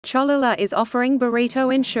Cholula is offering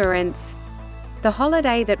Burrito insurance. The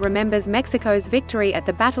holiday that remembers Mexico's victory at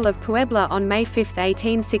the Battle of Puebla on May 5,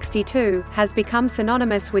 1862, has become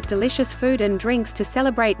synonymous with delicious food and drinks to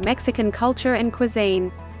celebrate Mexican culture and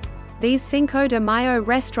cuisine. These Cinco de Mayo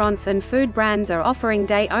restaurants and food brands are offering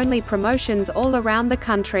day-only promotions all around the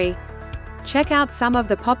country. Check out some of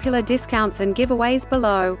the popular discounts and giveaways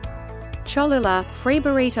below. Cholula, Free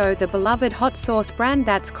Burrito. The beloved hot sauce brand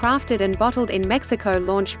that's crafted and bottled in Mexico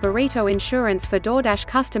launched Burrito insurance for DoorDash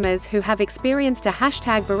customers who have experienced a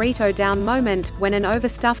 #burrito down moment, when an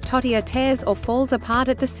overstuffed tortilla tears or falls apart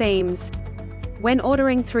at the seams. When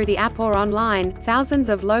ordering through the app or online, thousands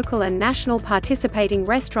of local and national participating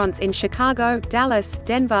restaurants in Chicago, Dallas,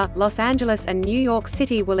 Denver, Los Angeles and New York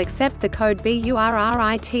City will accept the code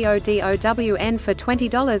BURRITODOWN for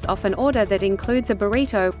 $20 off an order that includes a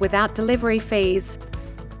burrito, without delivery fees.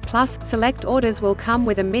 Plus, select orders will come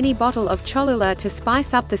with a mini bottle of Cholula to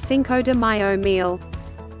spice up the Cinco de Mayo meal.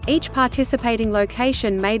 Each participating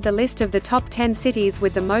location made the list of the top 10 cities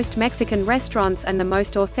with the most Mexican restaurants and the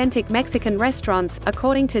most authentic Mexican restaurants,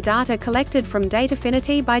 according to data collected from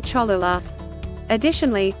Datafinity by Cholula.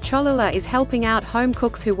 Additionally, Cholula is helping out home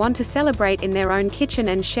cooks who want to celebrate in their own kitchen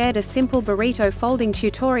and shared a simple burrito folding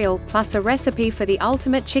tutorial, plus a recipe for the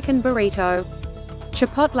ultimate chicken burrito.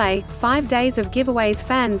 Chipotle, 5 days of giveaways.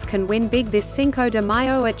 Fans can win big this Cinco de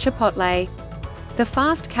Mayo at Chipotle. The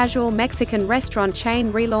fast-casual Mexican restaurant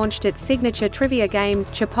chain relaunched its signature trivia game,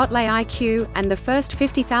 Chipotle IQ, and the first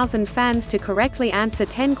 50,000 fans to correctly answer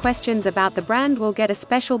 10 questions about the brand will get a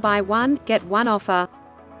special buy one, get one offer.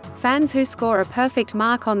 Fans who score a perfect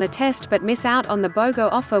mark on the test but miss out on the BOGO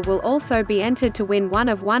offer will also be entered to win one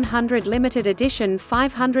of 100 limited edition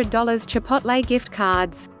 $500 Chipotle gift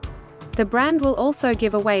cards. The brand will also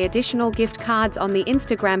give away additional gift cards on the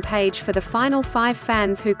Instagram page for the final 5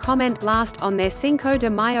 fans who comment last on their Cinco de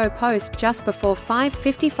Mayo post just before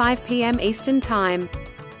 5:55 p.m. Eastern Time.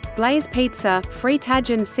 Blaze Pizza, Free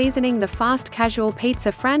Tajin Seasoning. The fast casual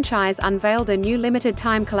pizza franchise unveiled a new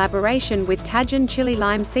limited-time collaboration with Tajin Chili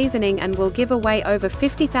Lime Seasoning and will give away over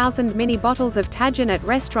 50,000 mini bottles of Tajin at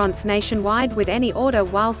restaurants nationwide with any order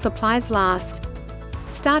while supplies last.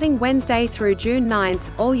 Starting Wednesday through June 9th,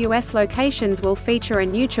 all U.S. locations will feature a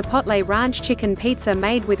new Chipotle Ranch chicken pizza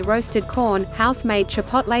made with roasted corn, house-made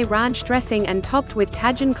Chipotle Ranch dressing and topped with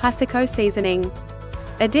Tajin Classico seasoning.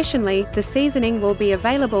 Additionally, the seasoning will be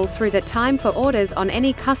available through that time for orders on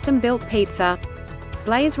any custom-built pizza.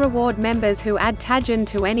 Blaze Reward members who add Tajin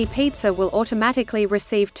to any pizza will automatically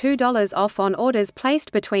receive $2 off on orders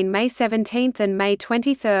placed between May 17th and May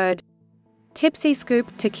 23rd. Tipsy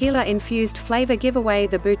Scoop, tequila-infused flavor giveaway.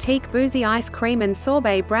 The boutique boozy ice cream and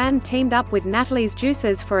sorbet brand teamed up with Natalie's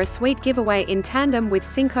Juices for a sweet giveaway in tandem with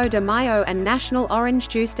Cinco de Mayo and National Orange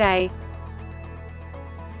Juice Day.